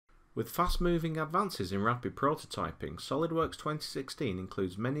With fast-moving advances in rapid prototyping, Solidworks 2016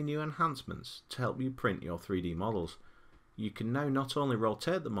 includes many new enhancements to help you print your 3D models. You can now not only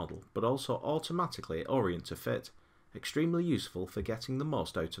rotate the model, but also automatically orient to fit, extremely useful for getting the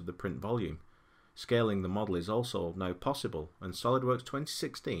most out of the print volume. Scaling the model is also now possible, and Solidworks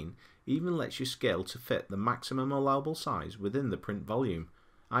 2016 even lets you scale to fit the maximum allowable size within the print volume,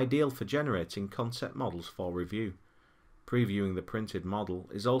 ideal for generating concept models for review. Previewing the printed model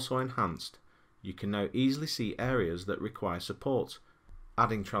is also enhanced. You can now easily see areas that require support.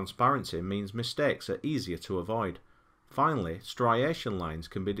 Adding transparency means mistakes are easier to avoid. Finally, striation lines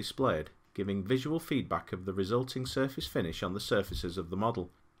can be displayed, giving visual feedback of the resulting surface finish on the surfaces of the model.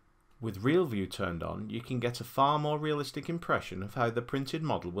 With Real View turned on, you can get a far more realistic impression of how the printed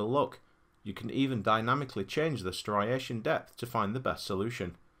model will look. You can even dynamically change the striation depth to find the best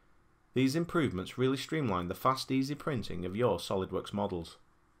solution. These improvements really streamline the fast, easy printing of your SolidWorks models.